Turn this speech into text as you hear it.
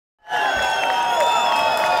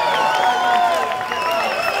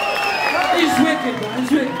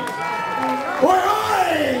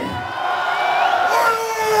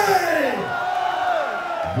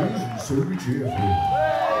cheerful.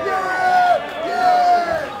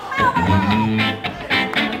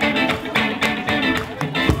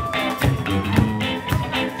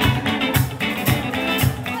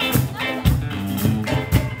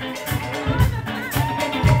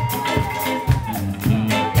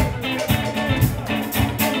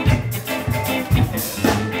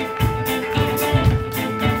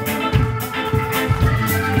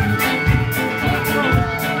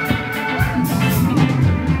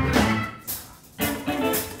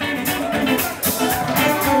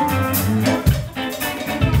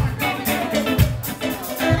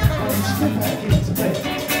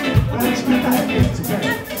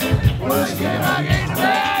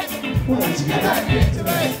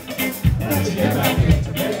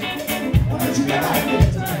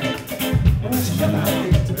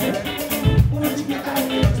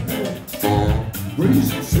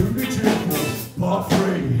 Reasons to be cheerful, part 3.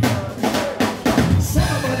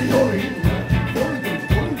 Somebody hurry,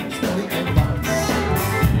 spelling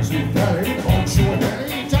advice. Sweet belly, long short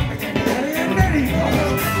belly, jumping in the belly, and many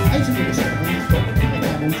colors. 80 minutes of these, dropping in the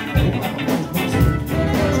levels, all out of those muscles.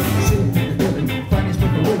 Seeing the Billy, Fanny's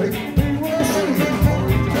with the Willie, we were seeing it,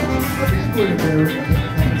 hurry, a bit good there,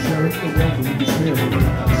 and show it, the welcome to the spirit.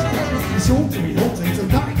 It's all to be haunting, so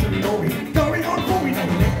nothing to be naughty, going on for me, no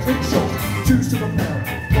electric shock. Choose to prepare it,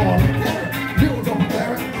 little drop of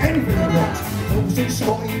there, anything you want. Obviously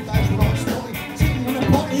spotty, that's what I'm spotty. Sitting in a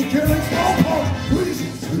potty, killing smallpox.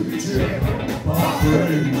 Reasons to be cheerful, part 3.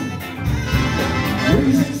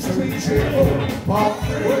 Reasons to be cheerful, part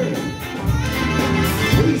 3.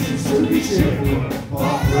 Reasons to be cheerful,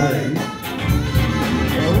 part 3.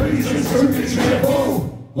 Reasons to be cheerful,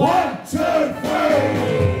 1, 2, 3.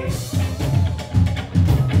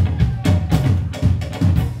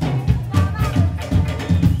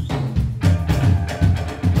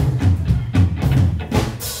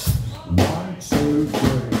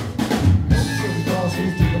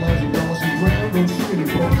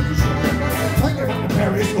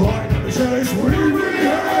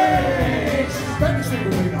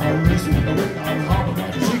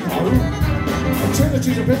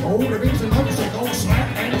 She's a bit old, it means another sick old slap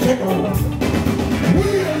and tickle. We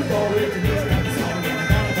ain't got it,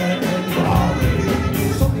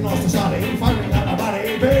 something else to study, finding out about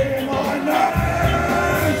it, being my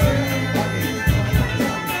nuts.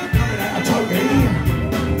 Coming out of Toby.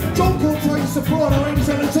 John Coltrane's soprano,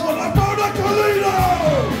 87 time, like Bono Colino.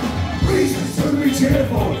 Reasons to be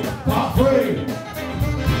cheerful, part 3.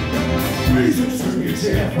 Reasons to be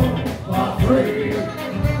cheerful, part 3.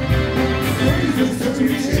 Reasons to be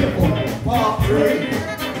cheerful, part 3.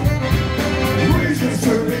 Reasons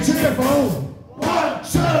to be cheerful, 1, 2,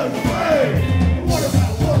 3. What about?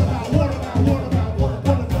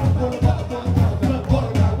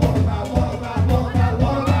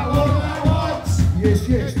 Yes,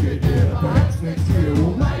 yeah, perhaps next year,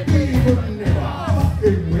 or maybe even never.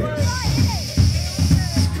 In which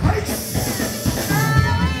case?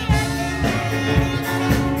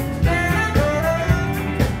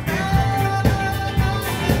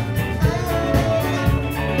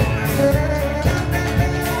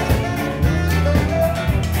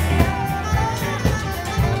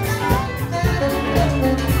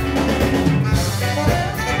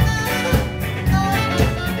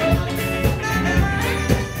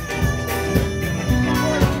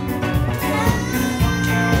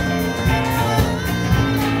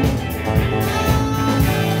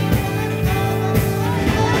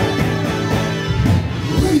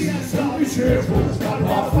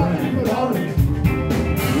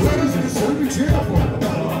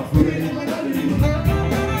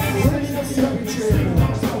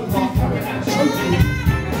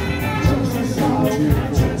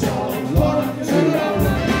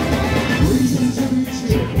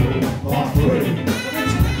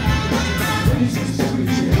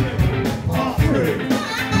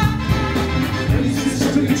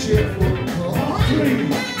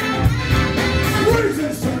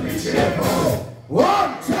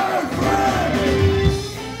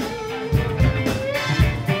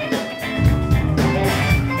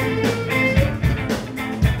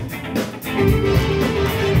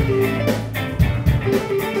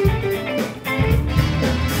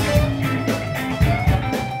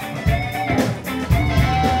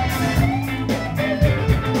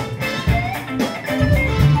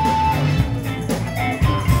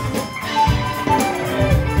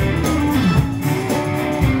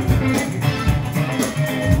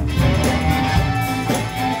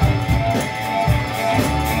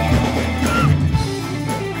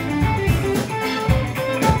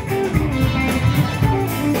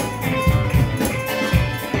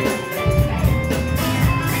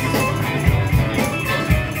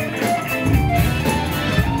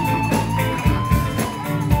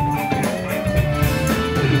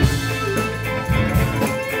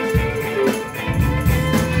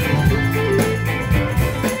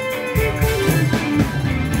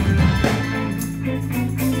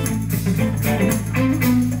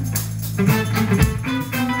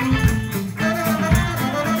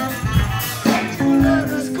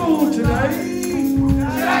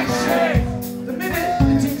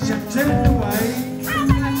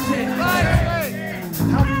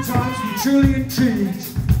 truly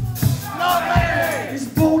intrigued. Not me! Is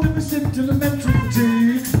boredom a symptom of mental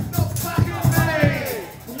fatigue? Not fucking me!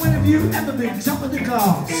 And when have you ever been top of the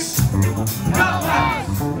class? Not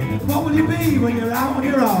once! What will you be when you're out on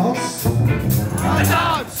your arse? A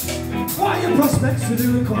dance! What are your prospects for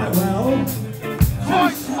doing quite well?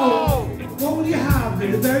 Quite small! What will you have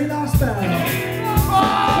in the very last bell?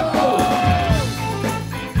 Oh!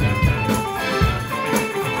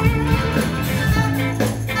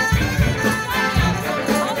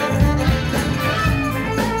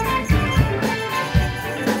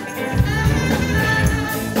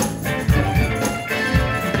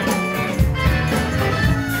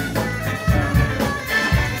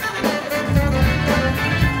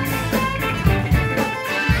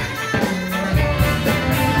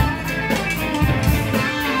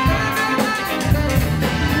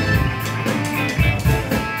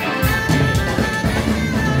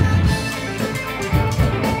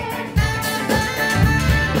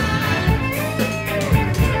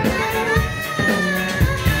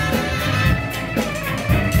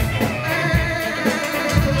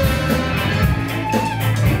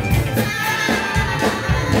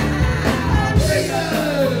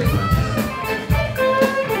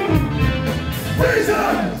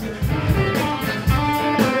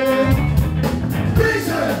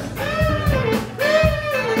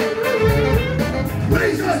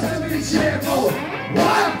 Cheerful! 1,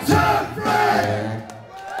 2, 3!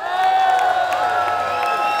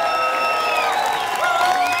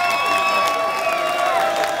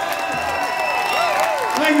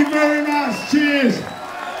 Thank you very much. Cheers.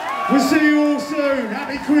 We'll see you all soon.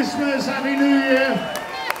 Happy Christmas, Happy New Year.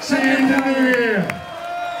 See you in the New Year.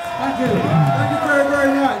 Thank you. Thank you very,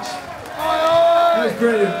 very much. That was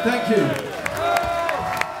brilliant. Thank you.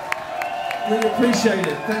 Really appreciate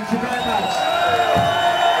it. Thank you very much.